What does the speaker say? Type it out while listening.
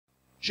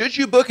Should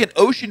you book an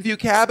Oceanview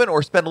cabin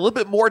or spend a little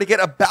bit more to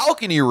get a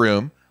balcony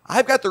room?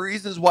 I've got the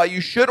reasons why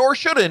you should or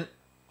shouldn't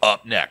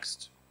up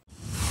next.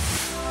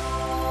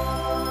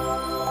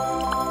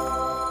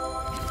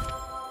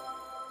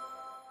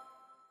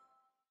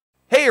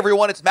 Hey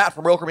everyone, it's Matt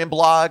from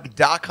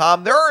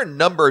RealCaribbeanBlog.com. There are a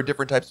number of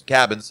different types of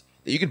cabins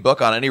that you can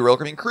book on any Royal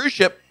Caribbean cruise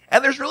ship,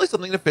 and there's really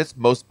something that fits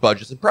most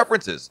budgets and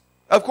preferences.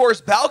 Of course,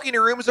 balcony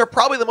rooms are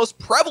probably the most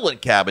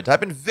prevalent cabin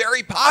type and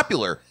very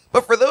popular,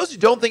 but for those who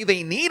don't think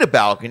they need a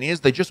balcony as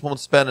they just won't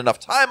spend enough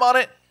time on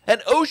it, an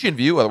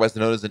Oceanview, otherwise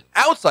known as an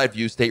outside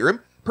view stateroom,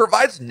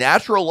 provides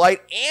natural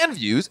light and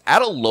views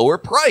at a lower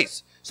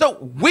price. So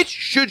which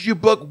should you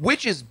book?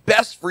 Which is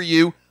best for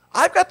you?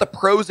 I've got the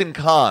pros and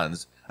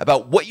cons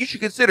about what you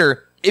should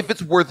consider if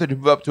it's worth it to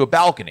move up to a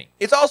balcony.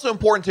 It's also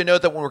important to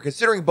note that when we're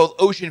considering both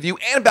Oceanview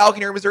and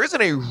balcony rooms, there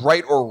isn't a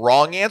right or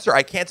wrong answer.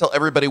 I can't tell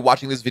everybody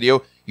watching this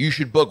video you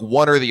should book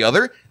one or the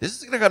other. This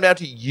is going to come down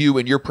to you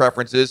and your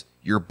preferences,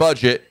 your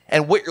budget,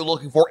 and what you're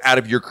looking for out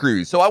of your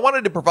cruise. So I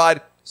wanted to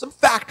provide some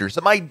factors,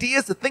 some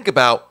ideas to think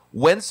about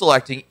when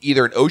selecting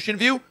either an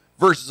Oceanview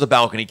versus a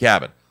balcony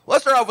cabin.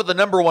 Let's start off with the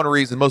number one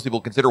reason most people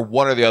consider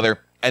one or the other,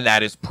 and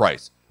that is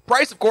price.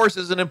 Price, of course,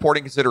 is an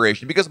important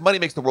consideration because money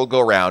makes the world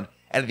go around.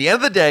 And at the end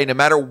of the day, no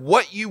matter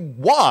what you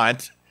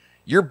want,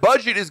 your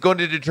budget is going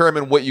to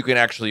determine what you can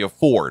actually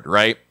afford,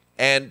 right?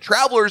 And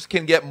travelers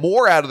can get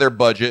more out of their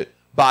budget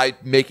by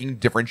making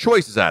different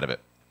choices out of it.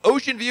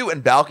 Oceanview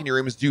and balcony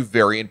rooms do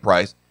vary in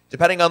price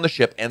depending on the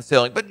ship and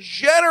sailing, but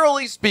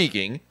generally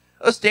speaking,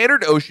 a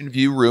standard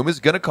Oceanview room is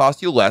going to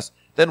cost you less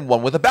than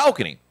one with a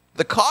balcony.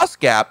 The cost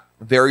gap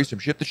varies from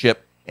ship to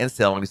ship and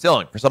sailing to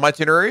sailing. For some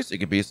itineraries, it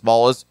could be as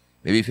small as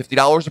maybe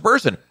 $50 a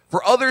person.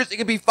 For others, it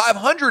can be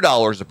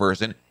 $500 a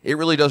person. It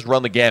really does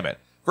run the gamut.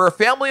 For a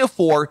family of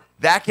four,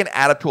 that can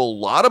add up to a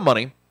lot of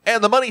money,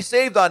 and the money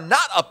saved on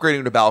not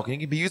upgrading to a balcony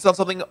can be used on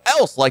something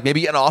else, like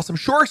maybe an awesome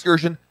shore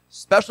excursion,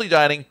 specialty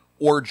dining,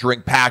 or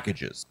drink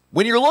packages.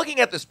 When you're looking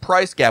at this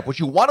price gap, what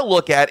you want to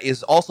look at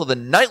is also the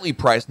nightly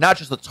price, not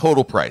just the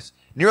total price.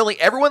 Nearly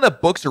everyone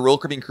that books a Royal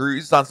Caribbean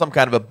cruise is on some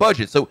kind of a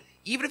budget, so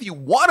even if you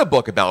want to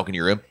book a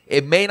balcony room,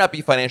 it may not be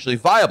financially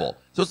viable.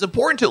 So it's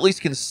important to at least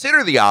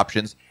consider the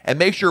options and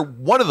make sure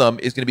one of them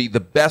is going to be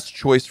the best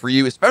choice for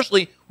you,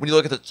 especially when you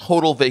look at the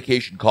total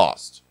vacation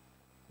cost.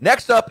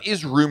 Next up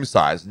is room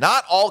size.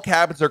 Not all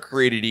cabins are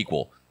created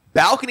equal.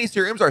 Balcony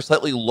staterooms are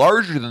slightly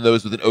larger than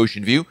those with an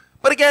Oceanview,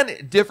 but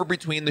again, differ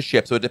between the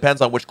ships, so it depends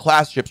on which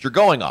class ships you're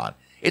going on.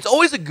 It's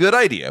always a good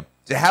idea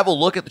to have a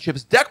look at the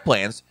ship's deck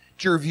plans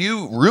to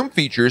review room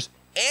features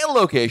and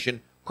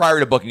location prior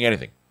to booking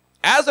anything.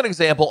 As an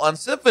example, on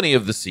Symphony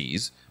of the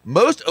Seas,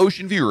 most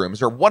Oceanview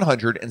rooms are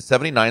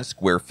 179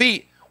 square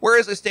feet,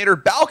 whereas a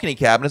standard balcony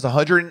cabin is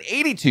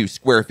 182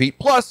 square feet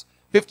plus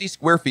 50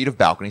 square feet of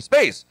balcony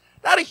space.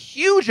 Not a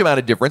huge amount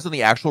of difference in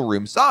the actual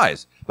room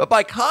size, but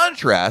by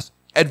contrast,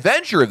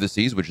 Adventure of the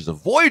Seas, which is a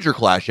Voyager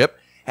class ship,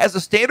 has a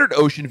standard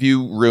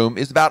Oceanview room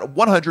is about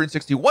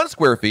 161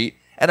 square feet,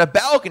 and a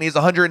balcony is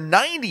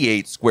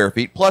 198 square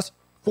feet plus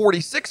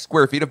 46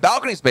 square feet of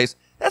balcony space.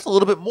 That's a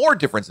little bit more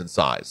difference in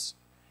size.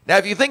 Now,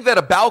 if you think that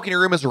a balcony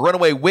room is a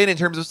runaway win in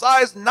terms of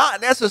size,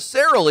 not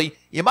necessarily.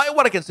 You might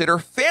want to consider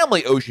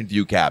family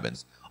Oceanview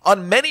cabins.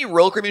 On many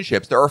Royal Caribbean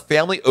ships, there are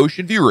family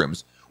Oceanview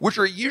rooms, which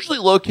are usually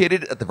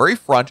located at the very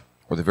front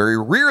or the very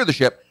rear of the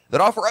ship that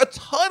offer a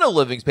ton of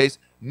living space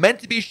meant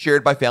to be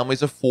shared by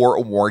families of 4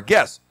 or more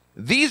guests.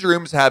 These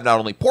rooms have not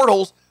only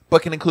portholes,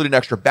 but can include an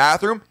extra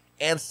bathroom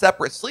and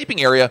separate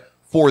sleeping area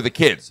for the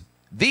kids.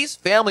 These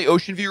family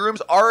Oceanview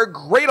rooms are a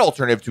great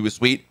alternative to a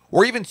suite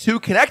or even 2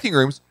 connecting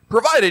rooms,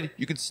 provided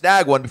you can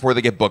snag one before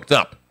they get booked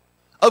up.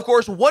 Of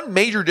course, one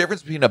major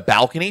difference between a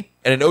balcony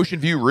and an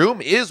Oceanview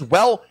room is,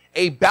 well,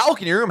 a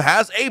balcony room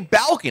has a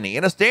balcony,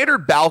 and a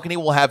standard balcony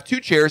will have 2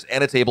 chairs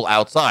and a table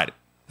outside.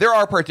 There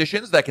are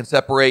partitions that can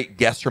separate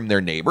guests from their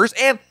neighbors,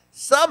 and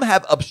some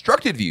have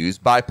obstructed views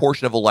by a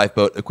portion of a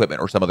lifeboat, equipment,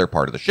 or some other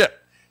part of the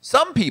ship.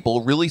 Some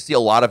people really see a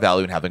lot of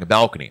value in having a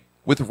balcony.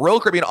 With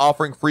Royal Caribbean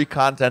offering free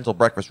continental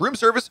breakfast room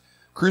service,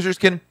 cruisers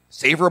can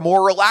savor a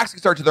more relaxing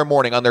start to their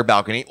morning on their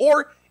balcony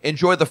or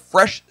enjoy the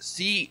fresh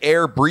sea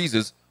air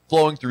breezes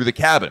flowing through the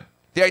cabin.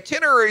 The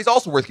itinerary is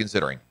also worth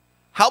considering.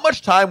 How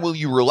much time will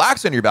you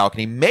relax on your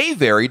balcony may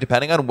vary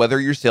depending on whether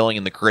you're sailing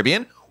in the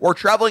Caribbean or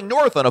traveling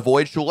north on a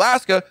voyage to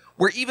Alaska,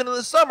 where even in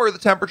the summer the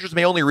temperatures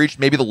may only reach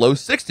maybe the low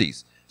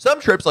 60s. Some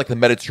trips like the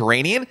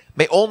Mediterranean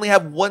may only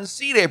have 1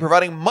 sea day,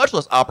 providing much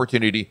less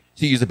opportunity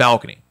to use a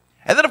balcony.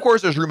 And then of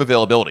course there's room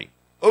availability.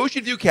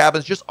 Oceanview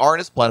cabins just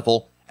aren't as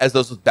plentiful as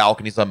those with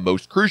balconies on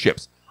most cruise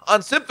ships.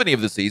 On Symphony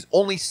of the Seas,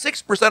 only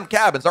 6% of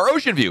cabins are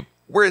Oceanview,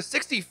 whereas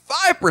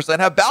 65%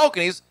 have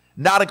balconies,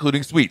 not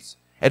including suites.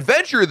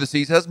 Adventure of the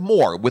Seas has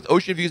more, with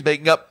Oceanviews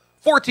making up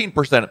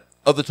 14%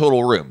 of the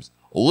total rooms.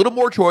 A little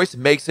more choice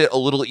makes it a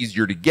little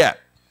easier to get.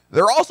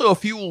 There are also a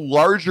few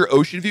larger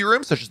Oceanview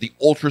rooms, such as the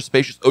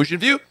ultra-spacious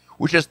Oceanview,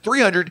 which has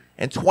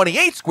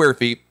 328 square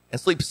feet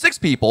and sleeps 6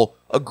 people,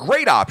 a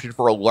great option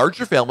for a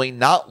larger family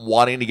not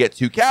wanting to get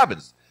 2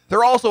 cabins. There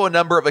are also a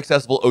number of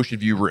accessible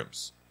Oceanview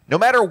rooms. No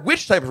matter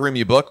which type of room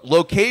you book,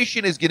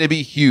 location is going to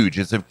be huge.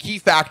 It's a key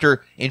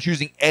factor in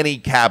choosing any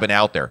cabin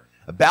out there.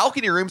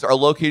 Balcony rooms are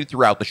located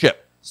throughout the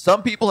ship.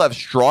 Some people have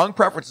strong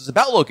preferences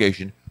about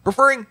location,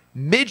 preferring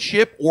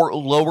midship or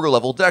lower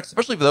level decks,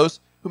 especially for those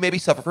who maybe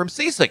suffer from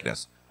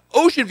seasickness.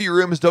 Oceanview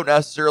rooms don't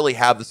necessarily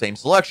have the same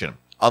selection.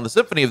 On the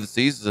Symphony of the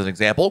Seas, as an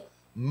example,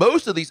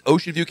 most of these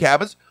Oceanview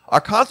cabins are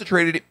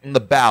concentrated in the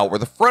bow or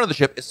the front of the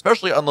ship,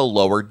 especially on the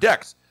lower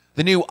decks.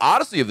 The new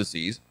Odyssey of the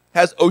Seas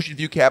has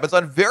Oceanview cabins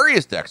on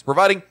various decks,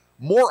 providing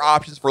more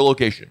options for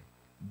location.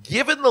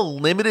 Given the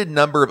limited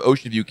number of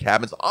Oceanview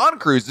cabins on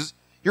cruises,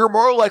 you're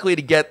more likely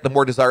to get the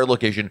more desired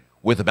location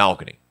with a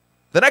balcony.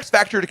 The next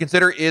factor to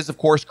consider is, of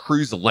course,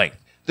 cruise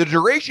length. The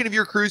duration of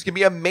your cruise can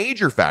be a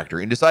major factor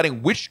in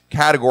deciding which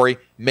category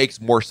makes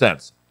more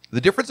sense.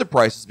 The difference in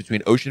prices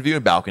between Oceanview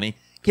and balcony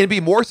can be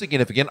more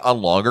significant on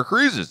longer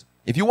cruises.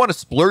 If you want to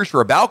splurge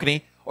for a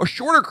balcony, a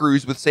shorter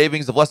cruise with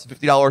savings of less than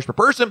 $50 per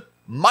person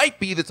might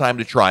be the time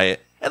to try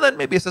it, and then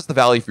maybe assess the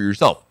value for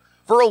yourself.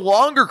 For a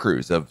longer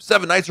cruise of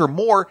 7 nights or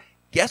more,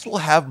 guests will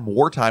have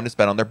more time to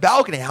spend on their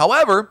balcony.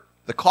 However,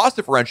 the cost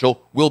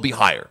differential will be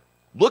higher.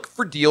 Look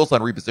for deals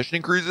on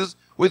repositioning cruises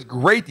with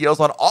great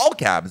deals on all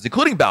cabins,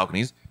 including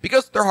balconies,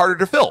 because they're harder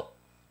to fill.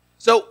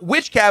 So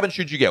which cabin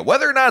should you get?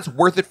 Whether or not it's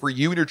worth it for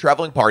you and your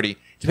traveling party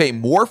to pay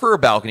more for a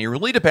balcony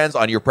really depends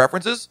on your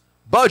preferences,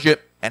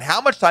 budget, and how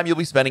much time you'll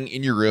be spending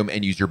in your room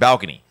and use your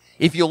balcony.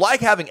 If you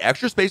like having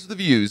extra space with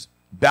the views,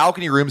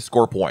 balcony rooms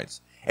score points.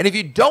 And if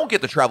you don't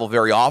get to travel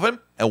very often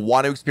and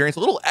want to experience a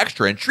little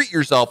extra and treat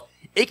yourself,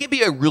 it can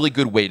be a really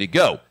good way to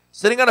go.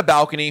 Sitting on a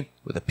balcony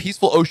with a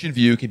peaceful ocean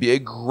view can be a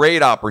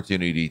great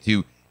opportunity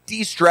to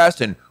de-stress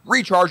and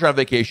recharge on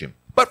vacation.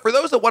 But for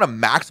those that want to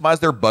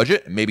maximize their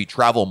budget and maybe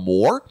travel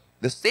more,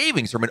 the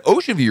savings from an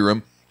ocean view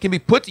room can be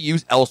put to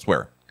use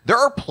elsewhere. There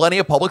are plenty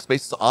of public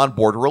spaces on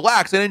board to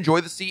relax and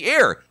enjoy the sea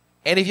air.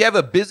 And if you have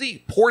a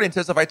busy,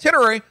 port-intensive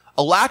itinerary,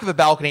 a lack of a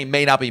balcony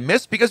may not be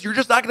missed because you're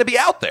just not going to be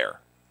out there.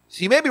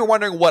 So you may be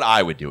wondering what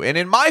I would do. And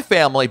in my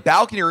family,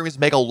 balcony rooms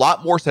make a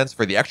lot more sense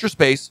for the extra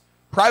space,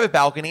 private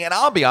balcony, and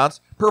ambiance,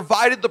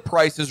 provided the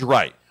price is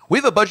right. We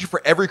have a budget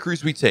for every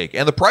cruise we take,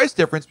 and the price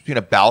difference between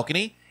a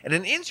balcony and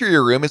an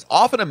interior room is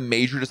often a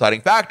major deciding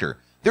factor.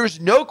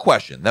 There's no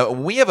question that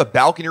when we have a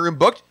balcony room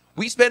booked,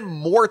 we spend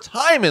more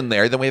time in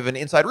there than we have an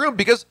inside room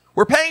because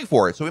we're paying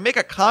for it. So we make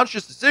a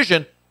conscious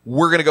decision,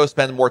 we're going to go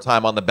spend more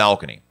time on the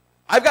balcony.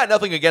 I've got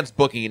nothing against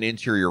booking an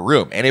interior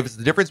room, and if it's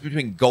the difference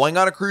between going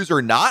on a cruise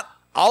or not,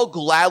 I'll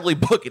gladly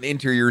book an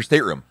interior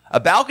stateroom. A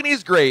balcony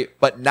is great,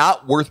 but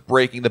not worth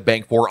breaking the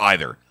bank for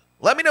either.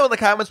 Let me know in the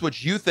comments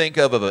what you think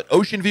of an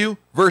ocean view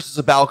versus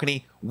a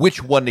balcony,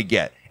 which one to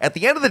get. At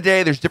the end of the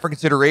day, there's different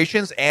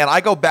considerations, and I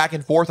go back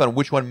and forth on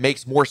which one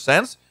makes more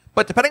sense.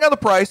 But depending on the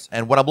price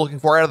and what I'm looking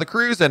for out of the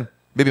cruise, and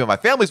maybe if my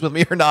family's with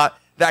me or not,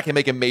 that can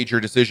make a major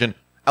decision.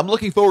 I'm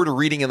looking forward to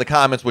reading in the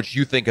comments what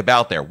you think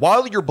about there.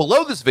 While you're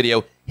below this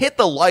video, hit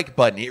the like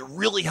button. It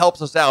really helps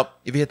us out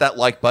if you hit that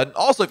like button.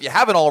 Also, if you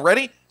haven't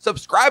already,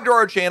 subscribe to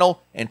our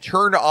channel and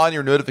turn on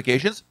your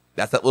notifications.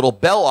 That's that little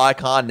bell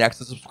icon next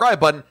to the subscribe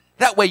button.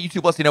 That way,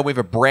 YouTube lets you know we have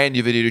a brand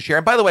new video to share.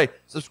 And by the way,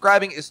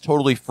 subscribing is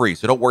totally free,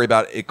 so don't worry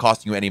about it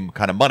costing you any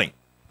kind of money.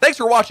 Thanks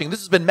for watching. This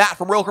has been Matt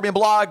from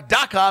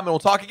RealCaribbeanBlog.com, and we'll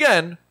talk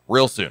again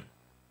real soon.